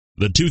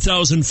The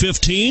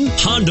 2015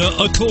 Honda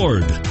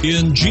Accord.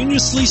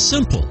 Ingeniously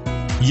simple,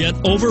 yet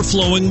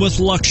overflowing with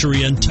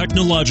luxury and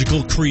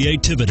technological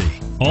creativity.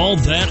 All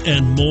that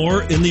and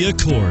more in the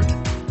Accord.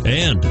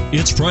 And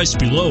it's priced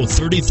below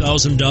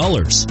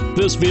 $30,000.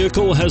 This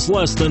vehicle has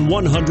less than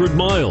 100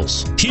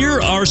 miles.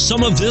 Here are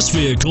some of this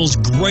vehicle's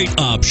great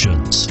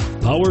options: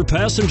 power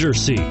passenger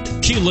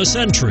seat, keyless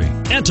entry,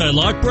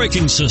 anti-lock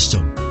braking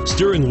system,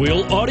 steering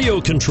wheel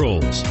audio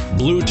controls,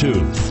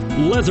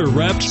 Bluetooth,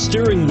 leather-wrapped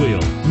steering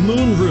wheel,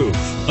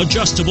 moonroof,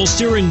 adjustable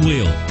steering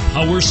wheel,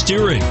 power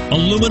steering,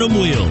 aluminum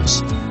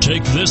wheels.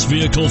 Take this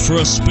vehicle for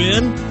a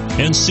spin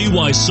and see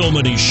why so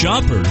many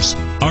shoppers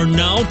are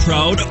now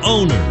proud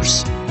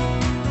owners.